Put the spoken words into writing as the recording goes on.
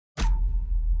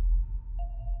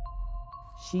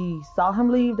She saw him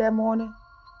leave that morning,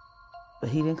 but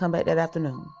he didn't come back that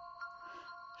afternoon.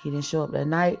 He didn't show up that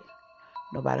night.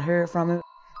 Nobody heard from him.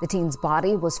 The teen's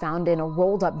body was found in a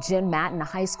rolled-up gym mat in a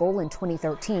high school in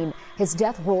 2013. His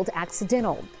death ruled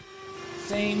accidental.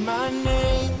 Say my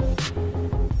name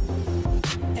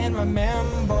and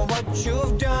remember what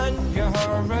you've done. Your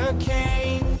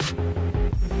hurricane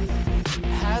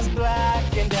has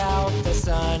blackened out the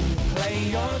sun. Play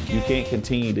your game. You can't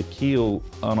continue to kill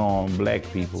unarmed black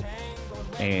people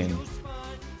and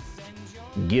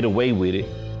get away with it.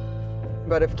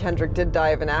 But if Kendrick did die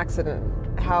of an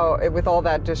accident, how, with all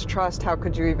that distrust, how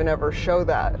could you even ever show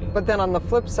that? But then on the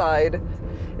flip side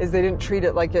is they didn't treat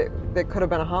it like it could have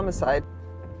been a homicide.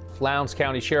 Lowndes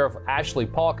County Sheriff Ashley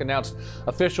Polk announced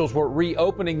officials were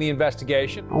reopening the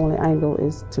investigation. Only angle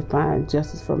is to find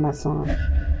justice for my son.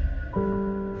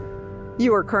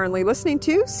 You are currently listening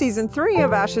to Season 3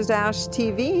 of Ashes to Ash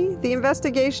TV, The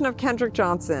Investigation of Kendrick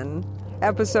Johnson,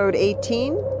 Episode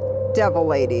 18, Devil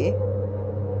Lady.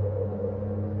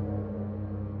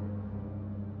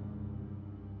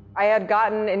 I had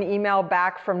gotten an email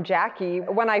back from Jackie.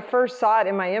 When I first saw it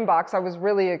in my inbox, I was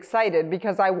really excited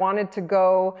because I wanted to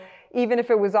go, even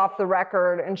if it was off the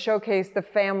record, and showcase the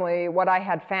family what I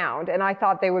had found. And I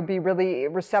thought they would be really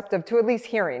receptive to at least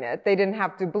hearing it. They didn't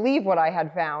have to believe what I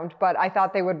had found, but I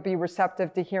thought they would be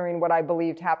receptive to hearing what I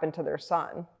believed happened to their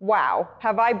son. Wow,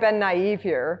 have I been naive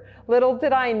here? Little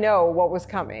did I know what was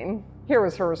coming. Here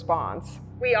was her response.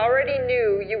 We already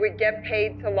knew you would get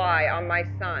paid to lie on my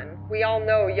son. We all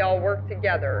know y'all work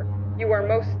together. You are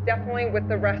most definitely with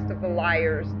the rest of the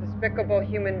liars, despicable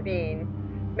human being.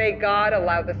 May God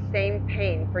allow the same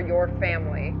pain for your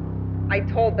family. I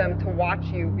told them to watch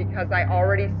you because I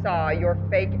already saw your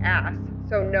fake ass.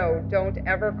 So no, don't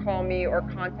ever call me or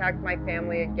contact my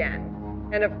family again.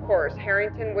 And of course,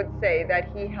 Harrington would say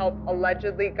that he helped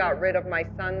allegedly got rid of my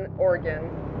son's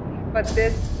organs. But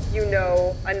this, you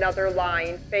know, another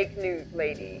lying fake news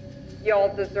lady.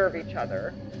 Y'all deserve each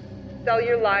other. Sell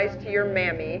your lies to your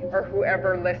mammy or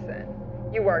whoever listen.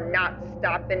 You are not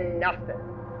stopping nothing.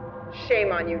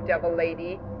 Shame on you, devil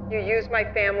lady. You used my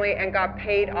family and got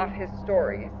paid off his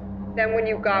stories. Then when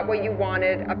you got what you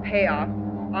wanted, a payoff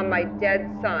on my dead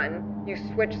son, you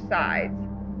switched sides.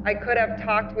 I could have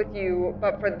talked with you,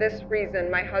 but for this reason,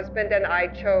 my husband and I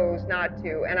chose not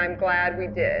to, and I'm glad we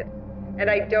did. And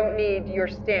I don't need your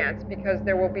stance because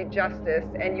there will be justice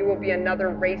and you will be another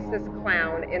racist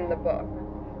clown in the book.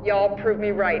 Y'all prove me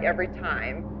right every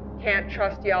time. Can't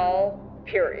trust y'all,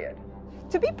 period.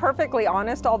 To be perfectly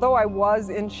honest, although I was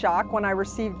in shock when I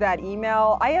received that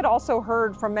email, I had also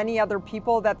heard from many other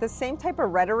people that this same type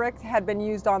of rhetoric had been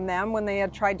used on them when they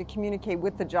had tried to communicate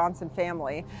with the Johnson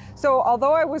family. So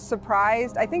although I was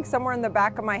surprised, I think somewhere in the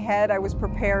back of my head I was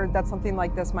prepared that something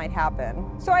like this might happen.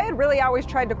 So I had really always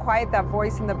tried to quiet that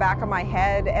voice in the back of my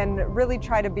head and really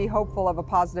try to be hopeful of a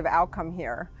positive outcome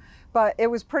here. But it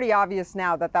was pretty obvious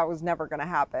now that that was never going to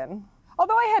happen.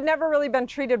 Although I had never really been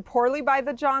treated poorly by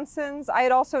the Johnsons, I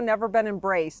had also never been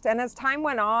embraced. And as time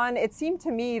went on, it seemed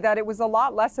to me that it was a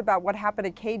lot less about what happened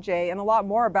to KJ and a lot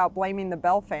more about blaming the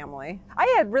Bell family. I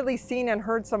had really seen and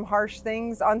heard some harsh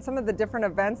things on some of the different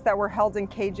events that were held in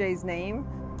KJ's name.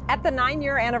 At the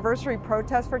 9-year anniversary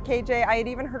protest for KJ, I had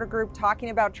even heard a group talking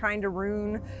about trying to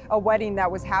ruin a wedding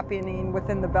that was happening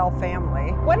within the Bell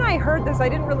family. When I heard this, I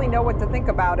didn't really know what to think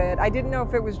about it. I didn't know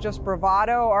if it was just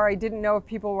bravado or I didn't know if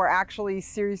people were actually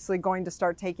seriously going to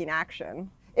start taking action.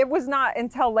 It was not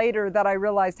until later that I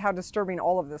realized how disturbing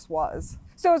all of this was.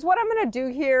 So what I'm going to do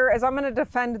here is I'm going to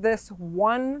defend this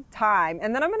one time,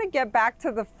 and then I'm going to get back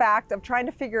to the fact of trying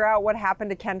to figure out what happened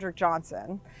to Kendrick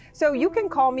Johnson. So you can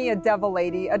call me a devil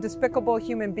lady, a despicable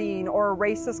human being, or a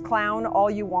racist clown all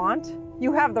you want.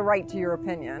 You have the right to your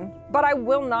opinion. But I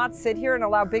will not sit here and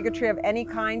allow bigotry of any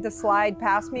kind to slide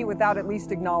past me without at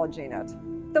least acknowledging it.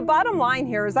 The bottom line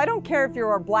here is I don't care if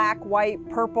you're black, white,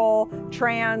 purple,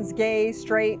 trans, gay,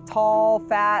 straight, tall,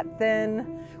 fat,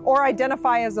 thin, or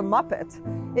identify as a Muppet.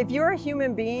 If you're a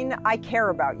human being, I care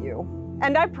about you.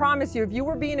 And I promise you, if you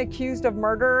were being accused of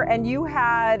murder and you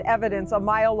had evidence a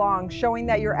mile long showing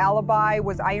that your alibi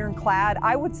was ironclad,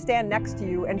 I would stand next to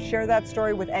you and share that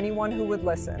story with anyone who would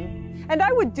listen. And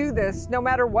I would do this no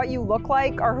matter what you look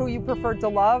like or who you preferred to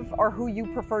love or who you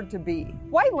preferred to be.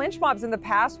 White lynch mobs in the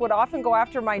past would often go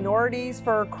after minorities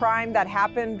for a crime that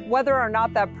happened, whether or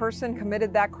not that person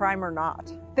committed that crime or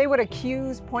not. They would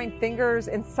accuse, point fingers,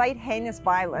 incite heinous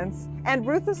violence, and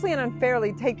ruthlessly and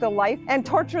unfairly take the life and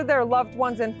torture their loved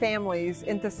ones and families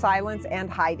into silence and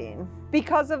hiding.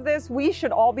 Because of this, we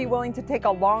should all be willing to take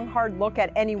a long, hard look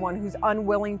at anyone who's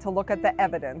unwilling to look at the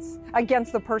evidence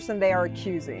against the person they are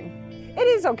accusing. It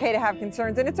is okay to have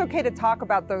concerns, and it's okay to talk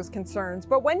about those concerns,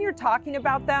 but when you're talking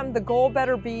about them, the goal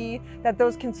better be that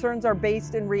those concerns are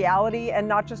based in reality and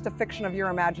not just a fiction of your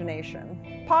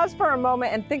imagination. Pause for a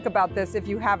moment and think about this if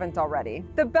you haven't already.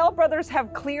 The Bell brothers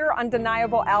have clear,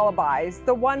 undeniable alibis.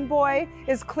 The one boy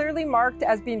is clearly marked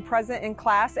as being present in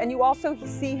class, and you also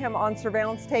see him on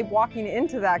surveillance tape walking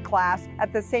into that class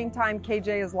at the same time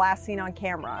KJ is last seen on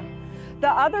camera. The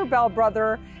other Bell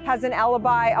brother has an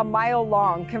alibi a mile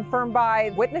long, confirmed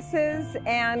by witnesses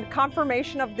and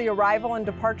confirmation of the arrival and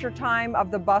departure time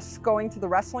of the bus going to the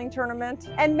wrestling tournament,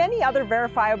 and many other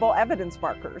verifiable evidence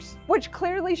markers, which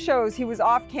clearly shows he was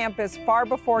off campus far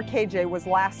before KJ was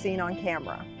last seen on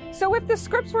camera. So if the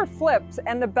scripts were flipped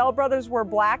and the Bell brothers were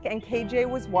black and KJ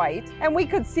was white, and we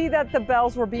could see that the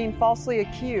Bells were being falsely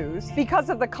accused because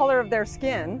of the color of their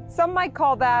skin, some might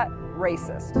call that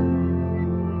racist.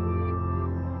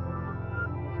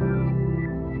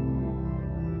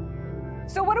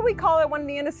 So what do we call it when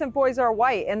the innocent boys are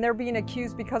white and they're being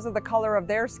accused because of the color of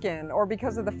their skin or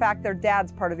because of the fact their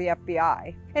dad's part of the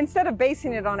FBI? Instead of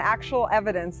basing it on actual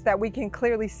evidence that we can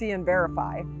clearly see and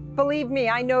verify. Believe me,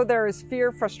 I know there is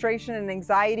fear, frustration, and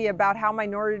anxiety about how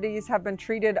minorities have been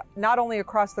treated not only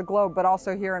across the globe, but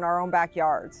also here in our own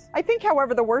backyards. I think,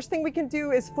 however, the worst thing we can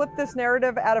do is flip this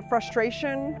narrative out of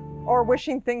frustration or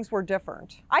wishing things were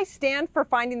different. I stand for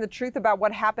finding the truth about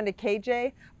what happened to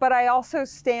KJ, but I also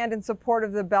stand in support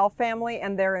of the Bell family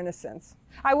and their innocence.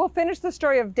 I will finish the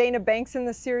story of Dana Banks in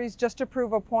this series just to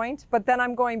prove a point, but then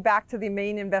I'm going back to the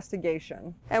main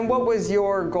investigation. And what was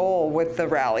your goal with the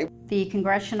rally? The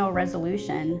congressional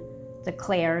resolution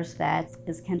declares that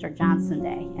it's Kendrick Johnson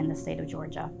Day in the state of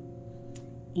Georgia.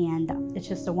 And it's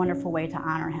just a wonderful way to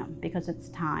honor him because it's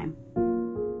time.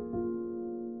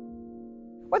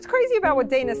 What's crazy about what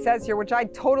Dana says here, which I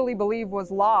totally believe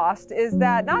was lost, is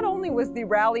that not only was the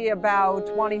rally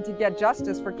about wanting to get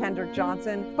justice for Kendrick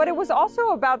Johnson, but it was also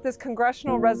about this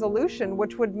congressional resolution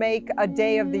which would make a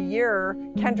day of the year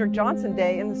Kendrick Johnson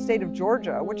Day in the state of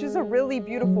Georgia, which is a really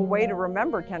beautiful way to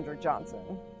remember Kendrick Johnson.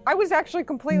 I was actually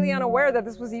completely unaware that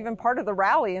this was even part of the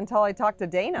rally until I talked to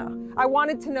Dana. I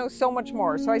wanted to know so much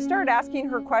more, so I started asking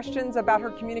her questions about her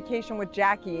communication with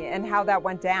Jackie and how that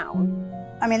went down.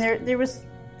 I mean, there was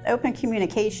open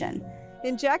communication.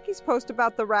 In Jackie's post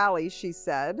about the rally, she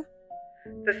said,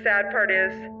 "The sad part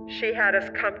is she had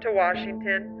us come to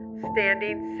Washington,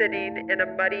 standing, sitting in a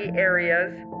muddy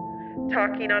areas,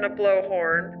 talking on a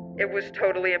blowhorn. It was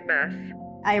totally a mess."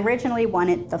 I originally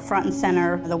wanted the front and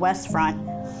center, the west front,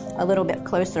 a little bit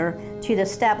closer to the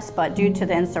steps, but due to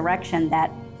the insurrection, that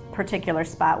particular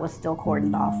spot was still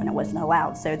cordoned off and it wasn't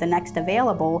allowed. So the next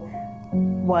available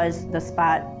was the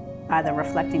spot by the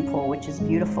reflecting pool, which is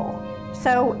beautiful.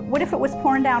 So what if it was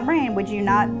pouring down rain? Would you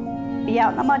not be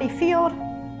out in a muddy field?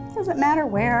 It doesn't matter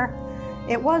where.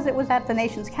 It was at the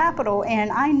nation's capital,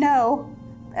 and I know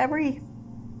every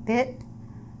bit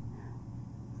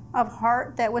of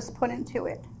heart that was put into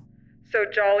it. So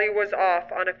Jolly was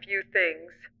off on a few things.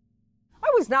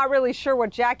 I was not really sure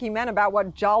what Jackie meant about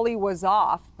what Jolly was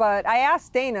off, but I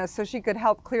asked Dana so she could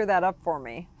help clear that up for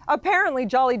me. Apparently,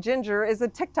 Jolly Ginger is a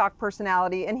TikTok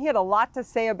personality, and he had a lot to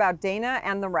say about Dana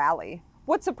and the rally.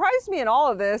 What surprised me in all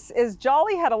of this is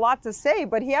Jolly had a lot to say,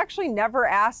 but he actually never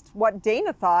asked what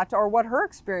Dana thought or what her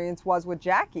experience was with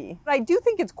Jackie. I do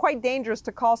think it's quite dangerous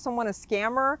to call someone a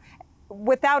scammer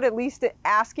without at least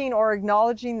asking or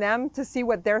acknowledging them to see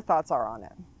what their thoughts are on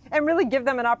it, and really give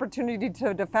them an opportunity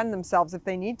to defend themselves if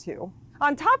they need to.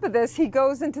 On top of this, he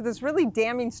goes into this really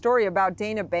damning story about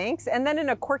Dana Banks and then in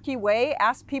a quirky way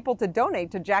asks people to donate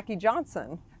to Jackie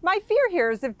Johnson. My fear here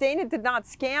is if Dana did not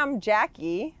scam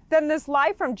Jackie, then this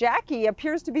lie from Jackie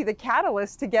appears to be the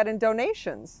catalyst to get in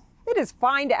donations. It is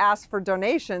fine to ask for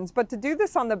donations, but to do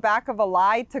this on the back of a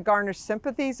lie to garnish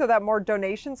sympathy so that more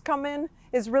donations come in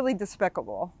is really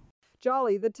despicable.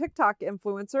 Jolly, the TikTok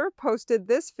influencer, posted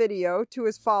this video to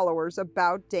his followers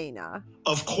about Dana.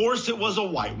 Of course it was a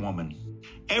white woman.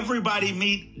 Everybody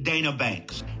meet Dana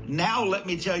Banks. Now let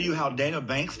me tell you how Dana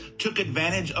Banks took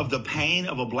advantage of the pain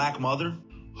of a black mother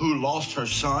who lost her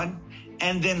son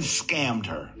and then scammed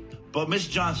her. But Miss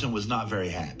Johnson was not very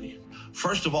happy.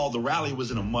 First of all, the rally was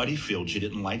in a muddy field. She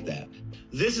didn't like that.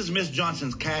 This is Miss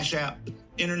Johnson's Cash App.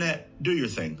 Internet, do your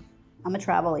thing. I'm a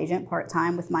travel agent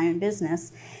part-time with my own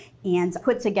business and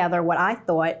put together what I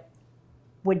thought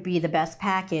would be the best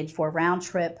package for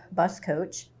round-trip bus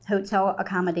coach, hotel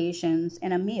accommodations,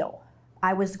 and a meal.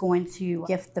 I was going to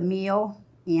gift the meal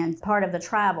and part of the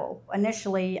travel.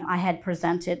 Initially, I had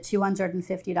presented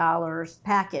 $250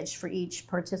 package for each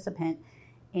participant,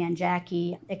 and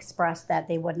Jackie expressed that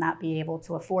they would not be able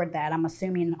to afford that. I'm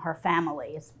assuming her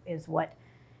family is what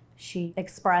she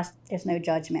expressed. There's no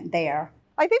judgment there.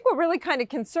 I think what really kind of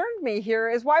concerned me here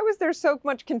is why was there so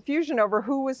much confusion over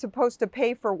who was supposed to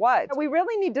pay for what? We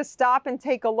really need to stop and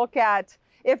take a look at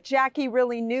if Jackie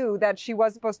really knew that she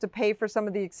was supposed to pay for some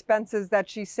of the expenses that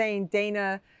she's saying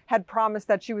Dana had promised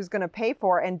that she was going to pay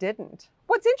for and didn't.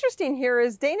 What's interesting here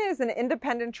is Dana is an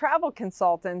independent travel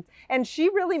consultant, and she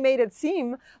really made it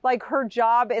seem like her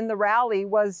job in the rally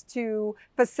was to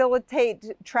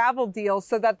facilitate travel deals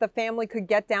so that the family could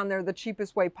get down there the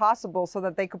cheapest way possible so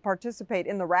that they could participate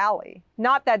in the rally.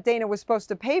 Not that Dana was supposed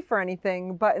to pay for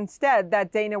anything, but instead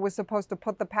that Dana was supposed to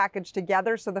put the package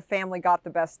together so the family got the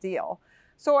best deal.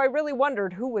 So I really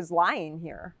wondered who was lying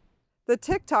here. The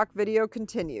TikTok video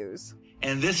continues.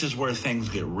 And this is where things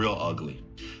get real ugly.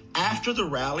 After the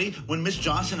rally, when Miss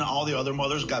Johnson and all the other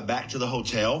mothers got back to the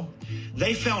hotel,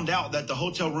 they found out that the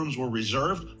hotel rooms were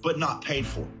reserved but not paid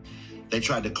for. They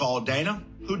tried to call Dana,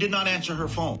 who did not answer her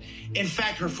phone. In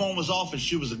fact, her phone was off and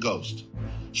she was a ghost.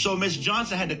 So Miss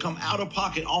Johnson had to come out of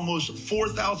pocket almost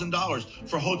 $4,000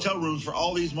 for hotel rooms for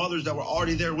all these mothers that were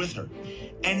already there with her.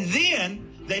 And then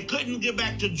they couldn't get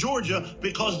back to Georgia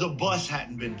because the bus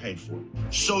hadn't been paid for.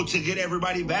 So to get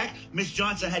everybody back, Miss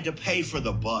Johnson had to pay for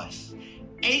the bus.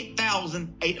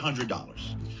 $8,800.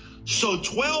 So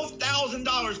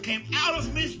 $12,000 came out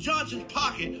of Miss Johnson's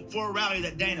pocket for a rally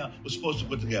that Dana was supposed to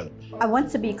put together. I want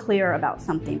to be clear about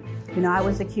something. You know, I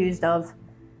was accused of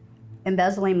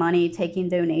embezzling money, taking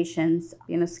donations,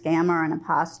 being a scammer, an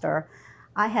imposter.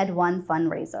 I had one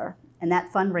fundraiser, and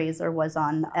that fundraiser was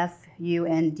on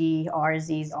FUNDRZR.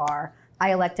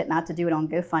 I elected not to do it on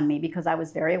GoFundMe because I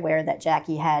was very aware that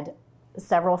Jackie had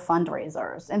several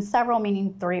fundraisers, and several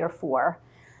meaning 3 or 4.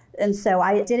 And so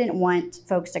I didn't want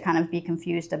folks to kind of be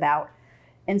confused about.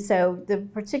 And so the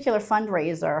particular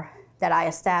fundraiser that I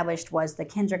established was the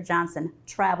Kendrick Johnson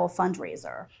Travel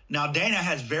Fundraiser. Now, Dana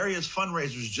has various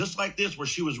fundraisers just like this where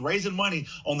she was raising money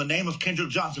on the name of Kendrick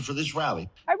Johnson for this rally.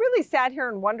 I really sat here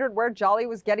and wondered where Jolly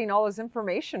was getting all his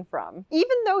information from.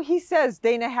 Even though he says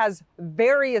Dana has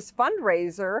various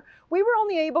fundraiser, we were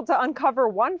only able to uncover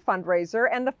one fundraiser,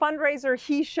 and the fundraiser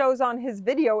he shows on his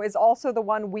video is also the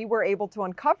one we were able to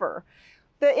uncover.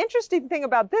 The interesting thing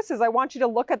about this is I want you to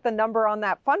look at the number on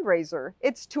that fundraiser.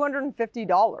 It's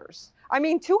 $250. I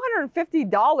mean,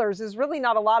 $250 is really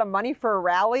not a lot of money for a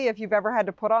rally if you've ever had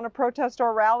to put on a protest or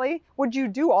a rally. Would you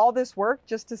do all this work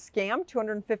just to scam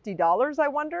 $250, I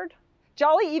wondered?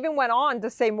 Jolly even went on to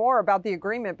say more about the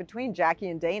agreement between Jackie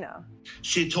and Dana.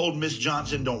 She told Miss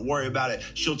Johnson, don't worry about it.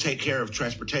 She'll take care of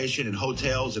transportation and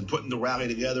hotels and putting the rally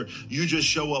together. You just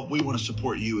show up. We want to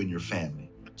support you and your family.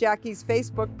 Jackie's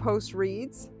Facebook post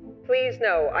reads, "Please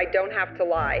know I don't have to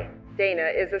lie. Dana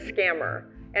is a scammer,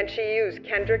 and she used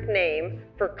Kendrick's name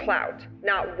for clout.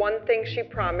 Not one thing she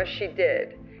promised she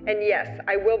did. And yes,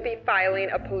 I will be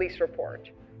filing a police report."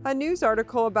 A news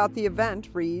article about the event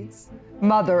reads,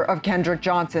 "Mother of Kendrick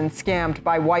Johnson scammed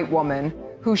by white woman,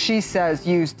 who she says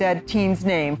used dead teen's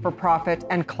name for profit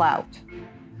and clout."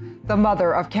 The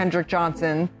mother of Kendrick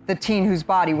Johnson, the teen whose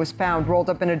body was found rolled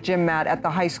up in a gym mat at the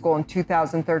high school in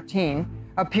 2013,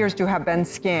 appears to have been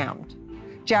scammed.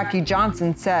 Jackie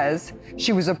Johnson says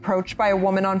she was approached by a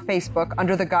woman on Facebook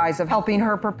under the guise of helping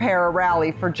her prepare a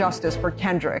rally for justice for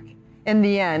Kendrick. In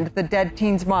the end, the dead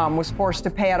teen's mom was forced to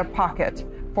pay out of pocket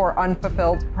for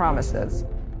unfulfilled promises.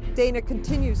 Dana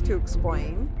continues to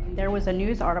explain. There was a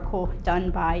news article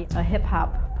done by a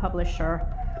hip-hop publisher,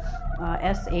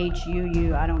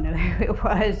 SHUU, I don't know who it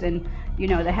was, and you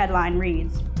know, the headline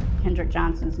reads, Kendrick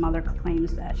Johnson's mother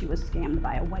claims that she was scammed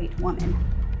by a white woman.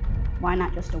 Why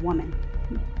not just a woman?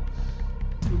 You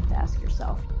have to ask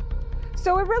yourself.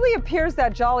 So it really appears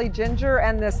that Jolly Ginger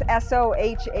and this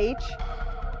SOHH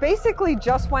basically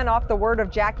just went off the word of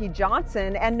Jackie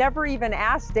Johnson and never even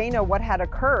asked Dana what had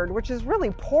occurred, which is really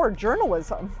poor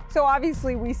journalism. So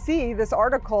obviously we see this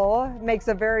article makes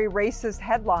a very racist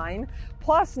headline,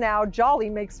 plus now Jolly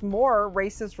makes more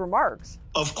racist remarks.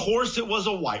 Of course it was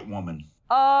a white woman.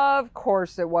 Of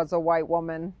course it was a white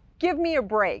woman. Give me a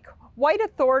break. White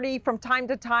authority from time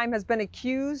to time has been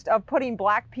accused of putting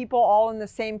black people all in the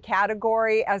same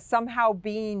category as somehow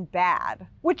being bad,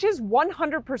 which is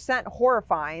 100%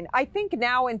 horrifying. I think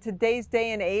now in today's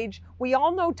day and age, we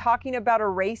all know talking about a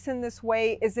race in this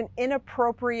way is an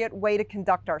inappropriate way to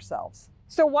conduct ourselves.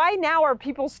 So why now are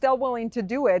people still willing to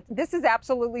do it? This is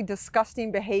absolutely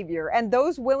disgusting behavior, and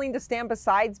those willing to stand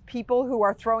beside people who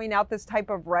are throwing out this type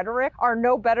of rhetoric are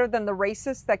no better than the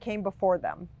racists that came before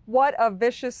them. What a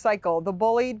vicious cycle. The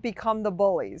bullied become the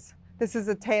bullies. This is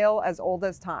a tale as old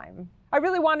as time. I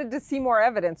really wanted to see more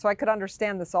evidence so I could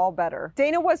understand this all better.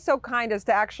 Dana was so kind as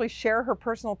to actually share her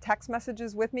personal text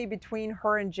messages with me between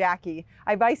her and Jackie.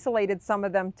 I've isolated some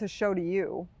of them to show to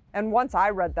you. And once I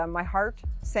read them, my heart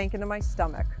sank into my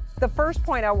stomach. The first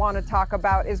point I want to talk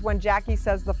about is when Jackie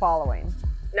says the following: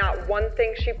 "Not one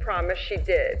thing she promised she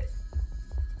did."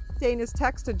 Dana's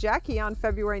text to Jackie on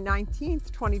February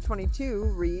 19th,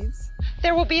 2022 reads,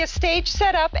 "There will be a stage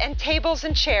set up and tables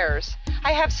and chairs.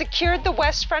 I have secured the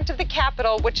west front of the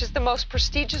Capitol, which is the most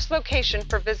prestigious location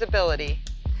for visibility."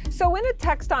 So in a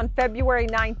text on February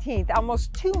 19th,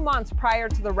 almost 2 months prior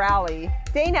to the rally,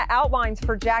 Dana outlines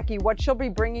for Jackie what she'll be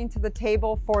bringing to the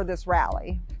table for this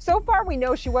rally. So far, we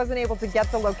know she wasn't able to get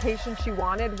the location she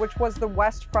wanted, which was the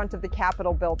west front of the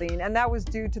Capitol building, and that was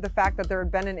due to the fact that there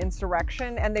had been an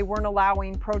insurrection and they weren't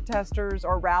allowing protesters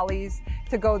or rallies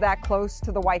to go that close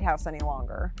to the White House any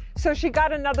longer. So she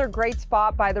got another great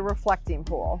spot by the reflecting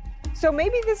pool. So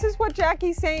maybe this is what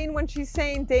Jackie's saying when she's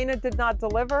saying Dana did not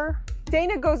deliver?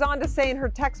 Dana goes on to say in her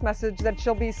text message that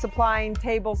she'll be supplying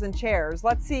tables and chairs.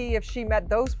 Let's see if she met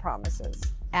those promises.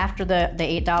 After the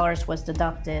 $8 was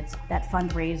deducted, that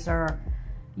fundraiser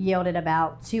yielded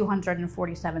about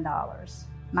 $247.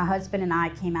 My husband and I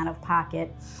came out of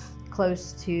pocket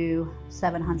close to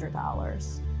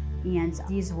 $700. And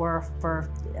these were for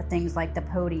things like the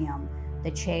podium,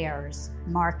 the chairs,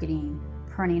 marketing,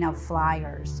 printing of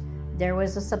flyers. There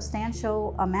was a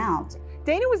substantial amount.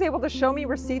 Dana was able to show me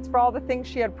receipts for all the things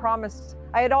she had promised.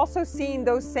 I had also seen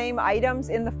those same items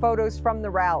in the photos from the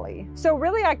rally. So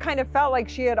really, I kind of felt like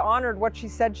she had honored what she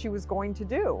said she was going to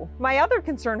do. My other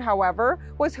concern, however,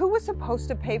 was who was supposed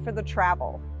to pay for the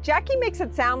travel. Jackie makes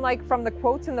it sound like from the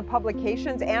quotes in the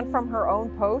publications and from her own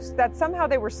posts that somehow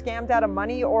they were scammed out of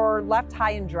money or left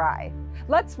high and dry.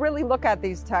 Let's really look at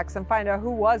these texts and find out who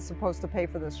was supposed to pay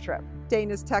for this trip.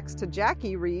 Dana's text to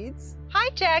Jackie reads, "Hi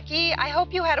Jackie, I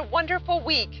hope you had a wonderful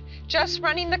week. Just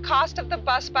running the cost of the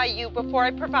bus by you before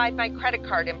I provide my credit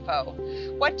card info.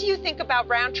 What do you think about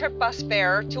round-trip bus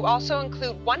fare to also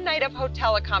include one night of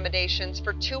hotel accommodations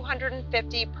for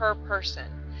 $250 per person?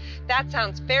 That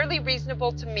sounds fairly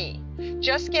reasonable to me.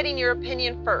 Just getting your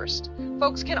opinion first.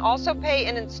 Folks can also pay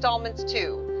in installments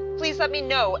too. Please let me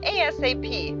know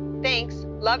ASAP. Thanks,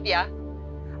 love ya."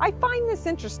 I find this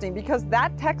interesting because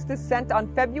that text is sent on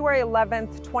February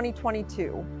 11th,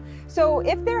 2022. So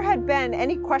if there had been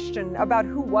any question about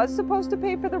who was supposed to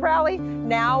pay for the rally,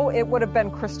 now it would have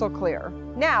been crystal clear.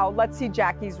 Now let's see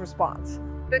Jackie's response.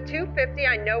 "The $250,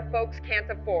 I know folks can't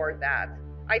afford that.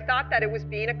 I thought that it was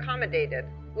being accommodated.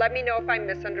 Let me know if I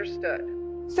misunderstood."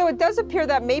 So it does appear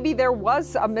that maybe there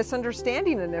was a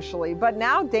misunderstanding initially, but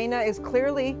now Dana is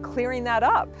clearly clearing that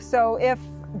up. So if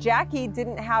Jackie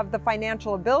didn't have the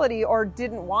financial ability or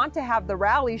didn't want to have the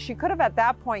rally, she could have at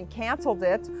that point canceled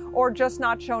it or just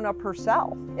not shown up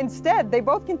herself. Instead, they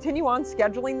both continue on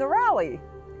scheduling the rally.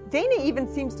 Dana even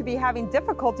seems to be having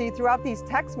difficulty throughout these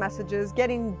text messages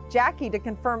getting Jackie to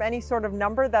confirm any sort of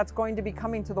number that's going to be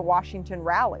coming to the Washington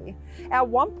rally. At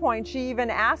one point, she even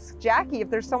asks Jackie if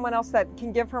there's someone else that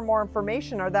can give her more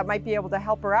information or that might be able to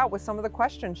help her out with some of the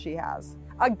questions she has.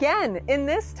 Again, in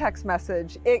this text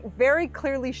message, it very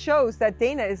clearly shows that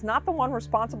Dana is not the one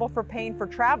responsible for paying for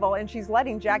travel, and she's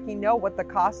letting Jackie know what the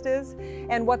cost is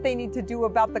and what they need to do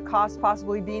about the cost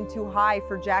possibly being too high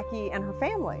for Jackie and her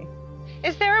family.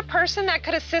 "Is there a person that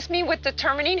could assist me with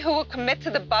determining who will commit to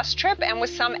the bus trip and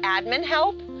with some admin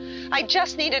help? I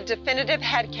just need a definitive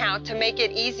head count to make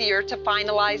it easier to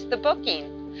finalize the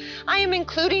booking. I am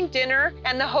including dinner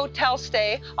and the hotel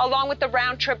stay along with the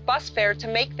round-trip bus fare to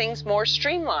make things more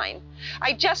streamlined.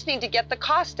 I just need to get the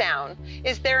cost down.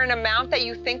 Is there an amount that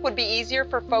you think would be easier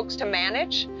for folks to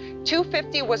manage?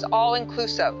 $250 was all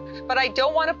inclusive, but I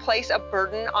don't want to place a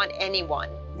burden on anyone."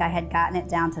 I had gotten it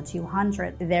down to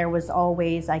 $200. There was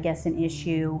always, I guess, an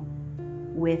issue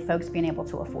with folks being able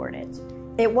to afford it.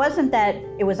 It wasn't that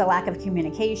it was a lack of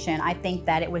communication. I think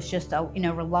that it was just a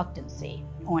reluctancy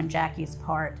on Jackie's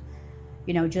part,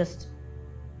 just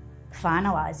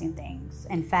finalizing things.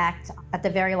 In fact, at the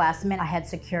very last minute, I had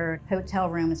secured hotel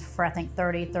rooms for, I think,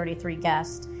 33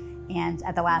 guests. And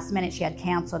at the last minute, she had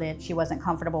canceled it. She wasn't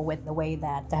comfortable with the way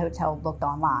that the hotel looked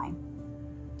online.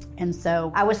 And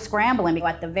so I was scrambling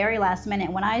at the very last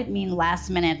minute. When I mean last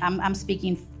minute, I'm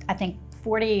speaking, I think,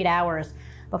 48 hours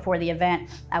before the event,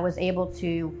 I was able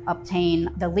to obtain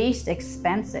the least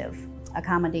expensive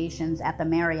accommodations at the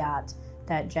Marriott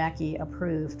that Jackie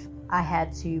approved. I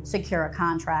had to secure a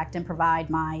contract and provide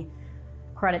my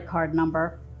credit card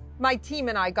number. My team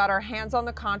and I got our hands on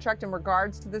the contract in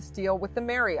regards to this deal with the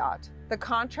Marriott. The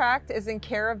contract is in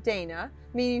care of Dana,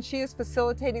 meaning she is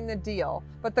facilitating the deal,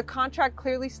 but the contract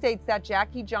clearly states that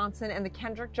Jackie Johnson and the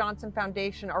Kendrick Johnson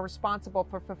Foundation are responsible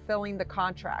for fulfilling the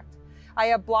contract. I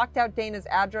have blocked out Dana's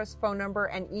address, phone number,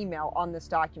 and email on this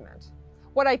document.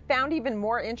 What I found even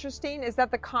more interesting is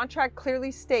that the contract clearly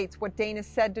states what Dana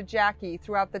said to Jackie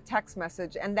throughout the text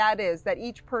message, and that is that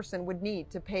each person would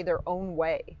need to pay their own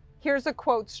way. Here's a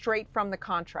quote straight from the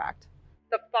contract.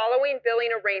 The following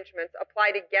billing arrangements apply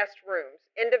to guest rooms.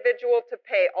 Individual to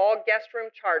pay all guest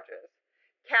room charges.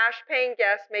 Cash paying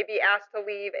guests may be asked to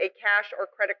leave a cash or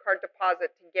credit card deposit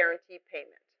to guarantee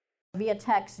payment. Via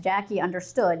text, Jackie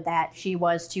understood that she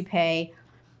was to pay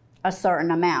a certain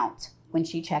amount when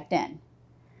she checked in.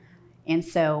 And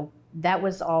so that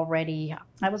was already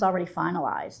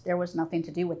finalized. There was nothing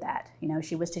to do with that. You know,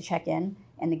 she was to check in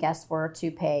and the guests were to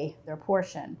pay their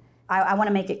portion. I want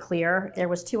to make it clear, there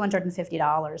was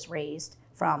 $250 raised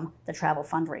from the travel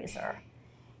fundraiser.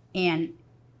 And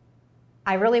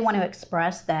I really want to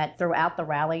express that throughout the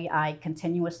rally, I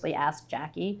continuously asked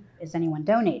Jackie, is anyone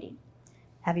donating?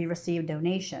 Have you received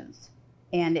donations?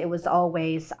 And it was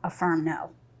always a firm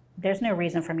no. There's no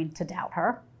reason for me to doubt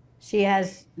her. She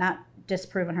has not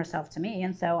disproven herself to me,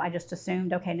 and so I just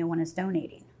assumed, okay, no one is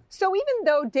donating. So even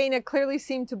though Dana clearly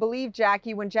seemed to believe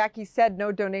Jackie when Jackie said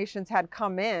no donations had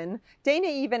come in, Dana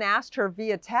even asked her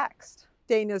via text.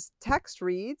 Dana's text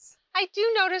reads, I do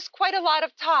notice quite a lot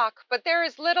of talk, but there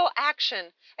is little action.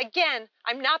 Again,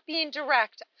 I'm not being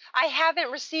direct. I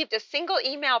haven't received a single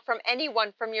email from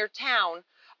anyone from your town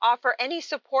offer any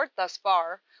support thus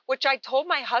far, which I told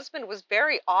my husband was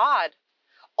very odd.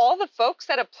 All the folks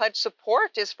that have pledged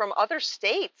support is from other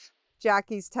states.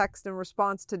 Jackie's text in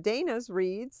response to Dana's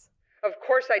reads, Of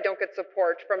course I don't get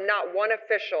support from not one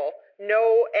official,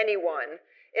 no anyone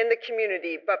in the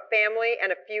community, but family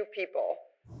and a few people.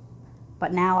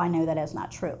 But now I know that is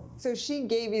not true. So she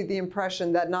gave you the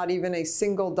impression that not even a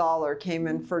single dollar came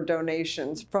in for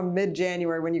donations from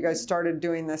mid-January when you guys started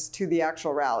doing this to the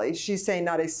actual rally. She's saying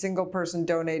not a single person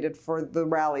donated for the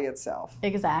rally itself.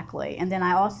 Exactly. And then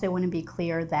I also want to be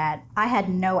clear that I had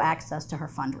no access to her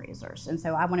fundraisers. And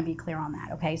so I want to be clear on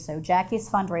that, okay? So Jackie's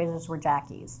fundraisers were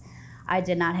Jackie's. I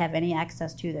did not have any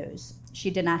access to those.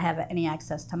 She did not have any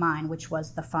access to mine, which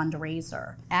was the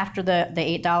fundraiser. After the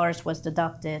 $8 was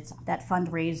deducted, that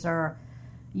fundraiser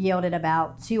yielded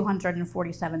about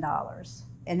 $247.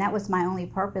 And that was my only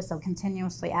purpose of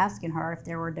continuously asking her if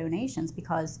there were donations,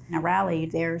 because in a rally,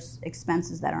 there's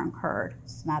expenses that are incurred.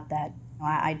 It's not that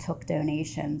I took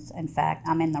donations. In fact,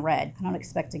 I'm in the red. I don't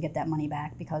expect to get that money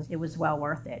back because it was well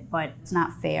worth it. But it's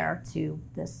not fair to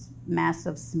this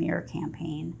massive smear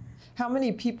campaign. How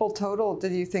many people total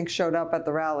did you think showed up at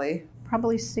the rally?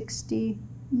 Probably 60.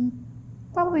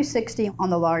 Probably 60 on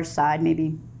the large side,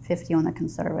 maybe 50 on the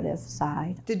conservative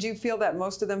side. Did you feel that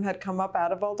most of them had come up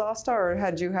out of Valdosta, or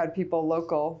had you had people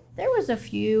local? There was a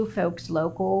few folks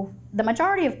local. The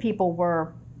majority of people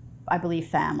were, I believe,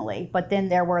 family, but then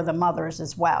there were the mothers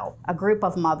as well. A group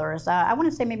of mothers, I want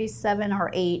to say maybe 7 or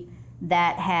 8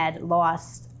 that had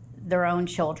lost their own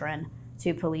children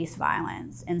to police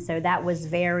violence. And so that was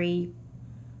very,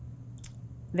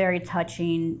 very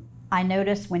touching. I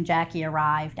noticed when Jackie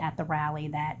arrived at the rally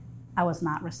that I was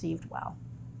not received well.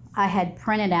 I had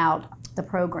printed out the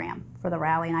program for the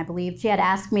rally, and I believe she had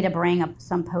asked me to bring up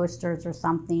some posters or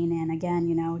something. And again,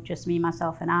 you know, just me,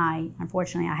 myself, and I.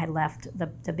 Unfortunately, I had left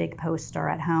the big poster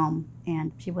at home,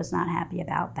 and she was not happy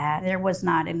about that. There was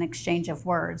not an exchange of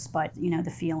words, but, you know, the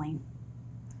feeling.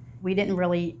 We didn't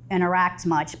really interact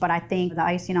much, but I think the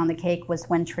icing on the cake was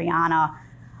when Triana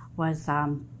was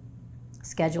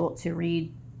scheduled to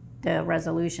read the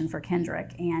resolution for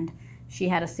Kendrick, and she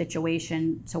had a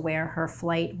situation to where her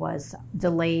flight was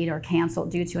delayed or canceled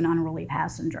due to an unruly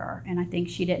passenger. And I think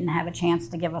she didn't have a chance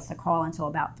to give us a call until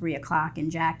about 3 o'clock,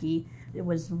 and Jackie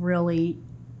was really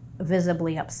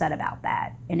visibly upset about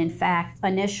that. And in fact,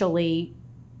 initially,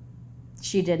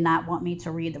 she did not want me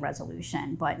to read the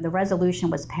resolution, but the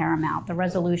resolution was paramount. The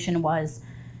resolution was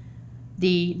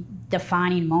the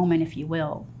defining moment, if you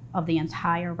will, of the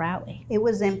entire rally. It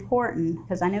was important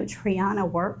because I know Triana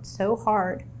worked so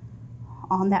hard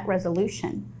on that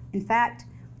resolution. In fact,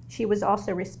 she was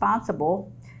also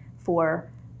responsible for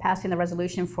passing the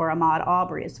resolution for Ahmaud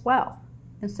Arbery as well.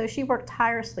 And so she worked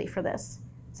tirelessly for this.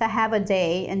 To have a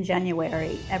day in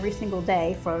January, every single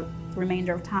day for the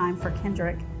remainder of time for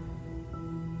Kendrick,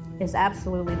 is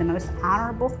absolutely the most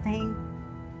honorable thing,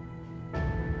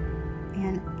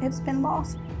 and it's been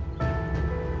lost.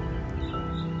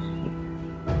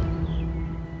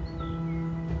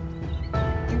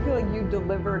 Do you feel feel like you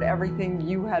delivered everything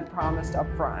you had promised up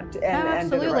front.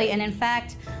 Absolutely, and in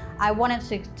fact, I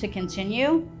wanted to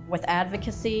continue with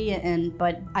advocacy,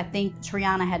 but I think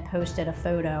Triana had posted a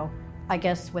photo, I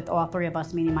guess with all three of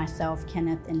us, meaning myself,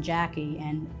 Kenneth, and Jackie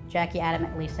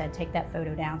adamantly said, take that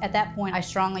photo down. At that point, I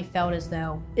strongly felt as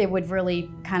though it would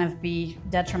really kind of be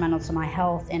detrimental to my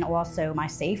health and also my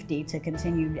safety to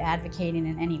continue advocating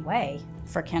in any way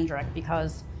for Kendrick,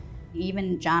 because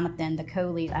even Jonathan, the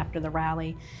co-lead after the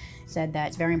rally, said that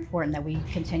it's very important that we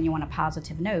continue on a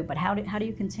positive note. But how do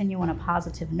you continue on a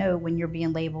positive note when you're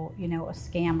being labeled, a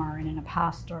scammer and an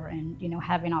imposter and,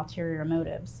 having ulterior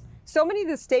motives? So many of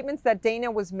the statements that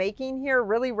Dana was making here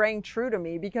really rang true to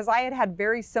me, because I had had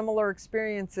very similar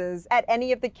experiences at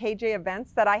any of the KJ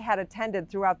events that I had attended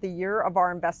throughout the year of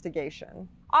our investigation.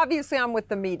 Obviously, I'm with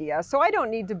the media, so I don't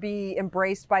need to be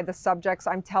embraced by the subjects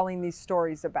I'm telling these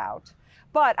stories about.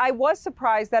 But I was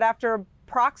surprised that after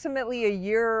approximately a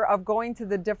year of going to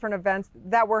the different events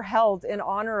that were held in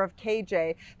honor of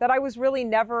KJ, that I was really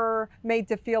never made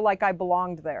to feel like I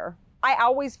belonged there. I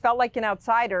always felt like an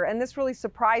outsider, and this really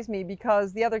surprised me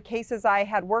because the other cases I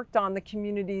had worked on, the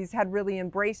communities had really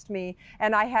embraced me,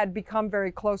 and I had become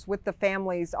very close with the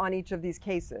families on each of these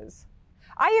cases.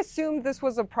 I assumed this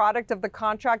was a product of the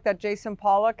contract that Jason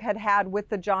Pollock had had with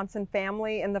the Johnson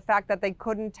family and the fact that they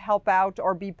couldn't help out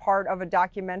or be part of a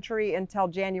documentary until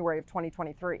January of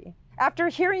 2023. After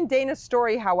hearing Dana's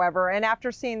story, however, and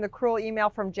after seeing the cruel email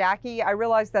from Jackie, I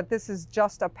realized that this is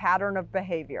just a pattern of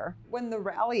behavior. When the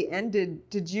rally ended,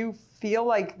 did you feel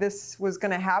like this was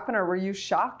going to happen, or were you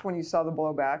shocked when you saw the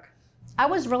blowback? I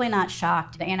was really not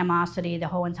shocked. The animosity the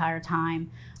whole entire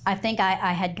time. I think I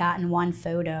had gotten one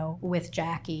photo with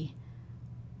Jackie,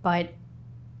 but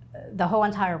the whole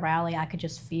entire rally I could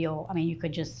just feel, you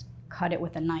could just cut it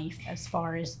with a knife as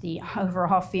far as the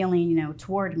overall feeling,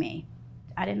 toward me.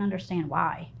 I didn't understand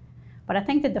why. But I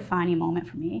think the defining moment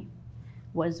for me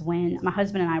was when my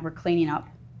husband and I were cleaning up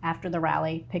after the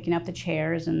rally, picking up the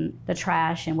chairs and the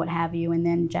trash and what have you, and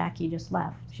then Jackie just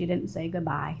left. She didn't say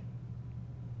goodbye.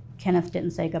 Kenneth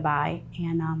didn't say goodbye,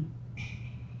 and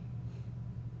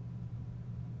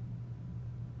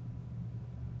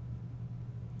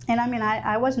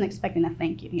I wasn't expecting a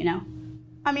thank you,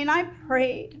 I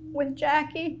prayed with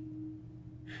Jackie.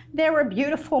 There were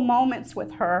beautiful moments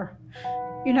with her,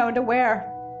 to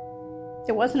where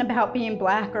it wasn't about being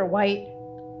black or white.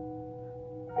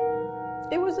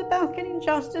 It was about getting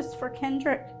justice for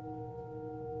Kendrick.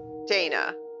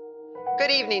 Dana.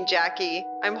 Good evening, Jackie.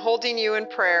 I'm holding you in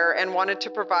prayer and wanted to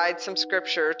provide some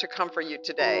scripture to comfort you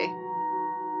today.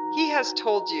 He has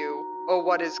told you, oh,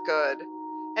 what is good?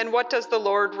 And what does the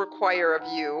Lord require of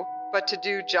you but to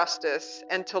do justice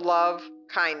and to love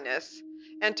kindness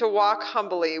and to walk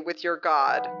humbly with your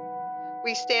God?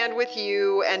 We stand with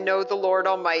you and know the Lord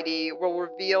Almighty will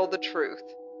reveal the truth,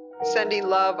 sending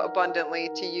love abundantly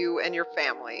to you and your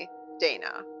family.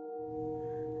 Dana.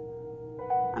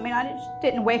 I just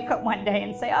didn't wake up one day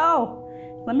and say,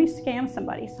 oh, let me scam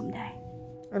somebody someday.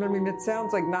 And it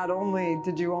sounds like not only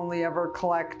did you only ever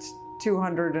collect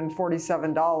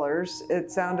 $247,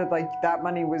 it sounded like that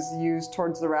money was used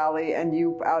towards the rally and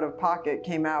you out of pocket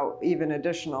came out even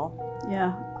additional.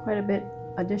 Yeah, quite a bit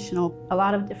additional. A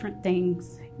lot of different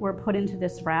things were put into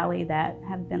this rally that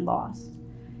have been lost.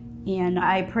 And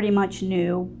I pretty much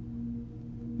knew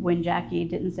when Jackie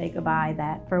didn't say goodbye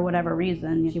that for whatever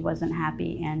reason she wasn't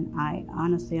happy, and I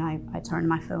turned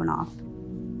my phone off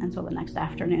until the next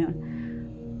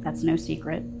afternoon. That's no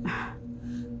secret.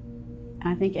 And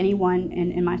I think anyone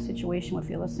in my situation would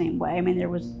feel the same way.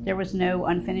 There was no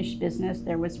unfinished business.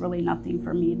 There was really nothing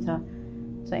for me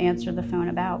to answer the phone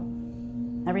about.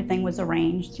 Everything was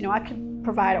arranged. I could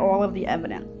provide all of the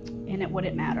evidence and it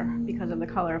wouldn't matter because of the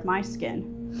color of my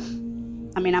skin.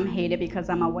 I'm hated because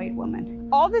I'm a white woman.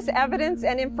 All this evidence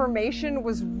and information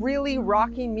was really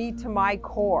rocking me to my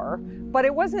core, but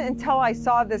it wasn't until I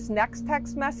saw this next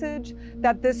text message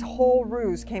that this whole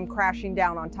ruse came crashing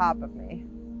down on top of me.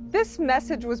 This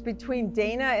message was between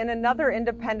Dana and another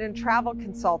independent travel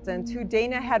consultant who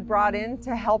Dana had brought in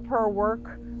to help her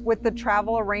work with the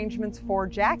travel arrangements for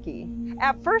Jackie.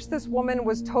 At first, this woman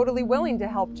was totally willing to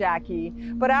help Jackie,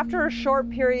 but after a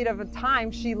short period of time,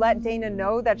 she let Dana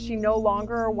know that she no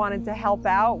longer wanted to help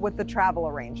out with the travel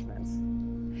arrangements.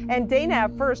 And Dana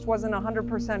at first wasn't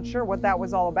 100% sure what that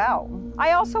was all about.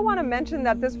 I also want to mention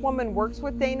that this woman works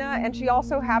with Dana and she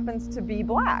also happens to be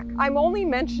black. I'm only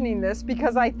mentioning this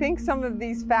because I think some of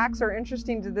these facts are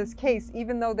interesting to this case,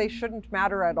 even though they shouldn't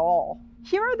matter at all.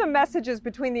 Here are the messages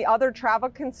between the other travel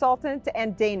consultant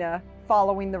and Dana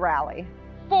following the rally.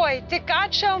 Boy, did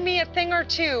God show me a thing or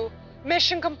two.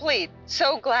 Mission complete.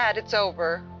 So glad it's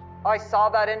over. I saw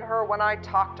that in her when I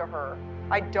talked to her.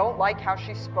 I don't like how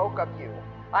she spoke of you.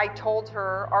 I told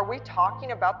her, are we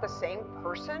talking about the same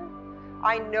person?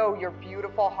 I know your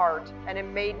beautiful heart, and it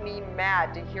made me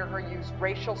mad to hear her use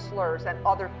racial slurs and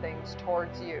other things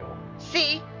towards you.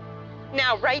 See?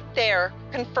 Now right there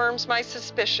confirms my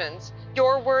suspicions.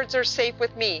 Your words are safe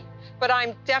with me, but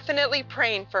I'm definitely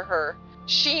praying for her.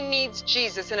 She needs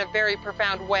Jesus in a very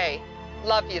profound way.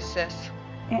 Love you, sis.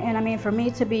 And I mean, for me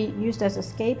to be used as a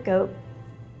scapegoat,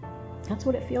 that's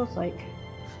what it feels like.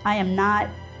 I am not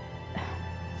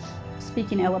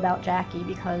speaking ill about Jackie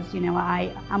because,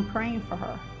 I'm praying for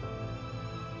her.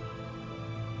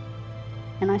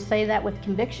 And I say that with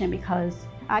conviction because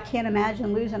I can't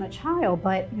imagine losing a child,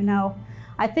 but,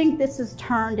 I think this has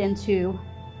turned into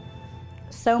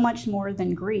so much more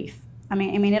than grief. I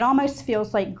mean, it almost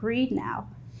feels like greed now.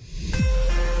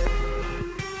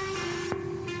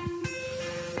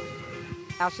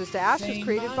 Ashes to Ash is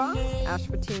created by Ash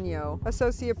Patino.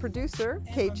 Associate producer,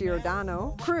 Kate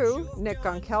Giordano. Crew, Nick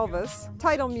Goncalves.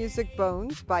 Title music,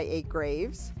 Bones by 8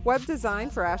 Graves. Web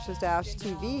design for Ashes to Ash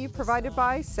TV provided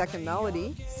by Second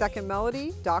Melody,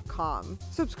 secondmelody.com.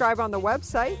 Subscribe on the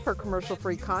website for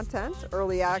commercial-free content,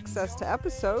 early access to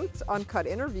episodes, uncut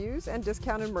interviews, and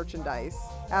discounted merchandise.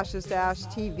 Ashes to Ash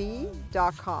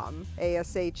TV.com.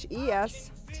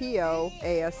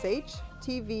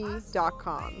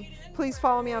 ASHESTOASH.TV.com. Please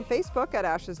follow me on Facebook at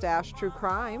Ashes to Ash True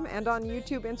Crime and on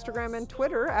YouTube, Instagram, and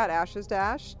Twitter at Ashes to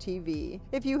Ash TV.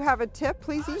 If you have a tip,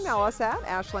 please email us at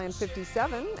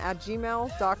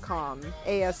ashland57@gmail.com.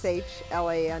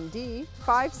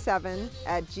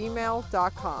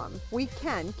 ASHLAND57@gmail.com. We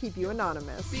can keep you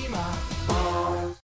anonymous.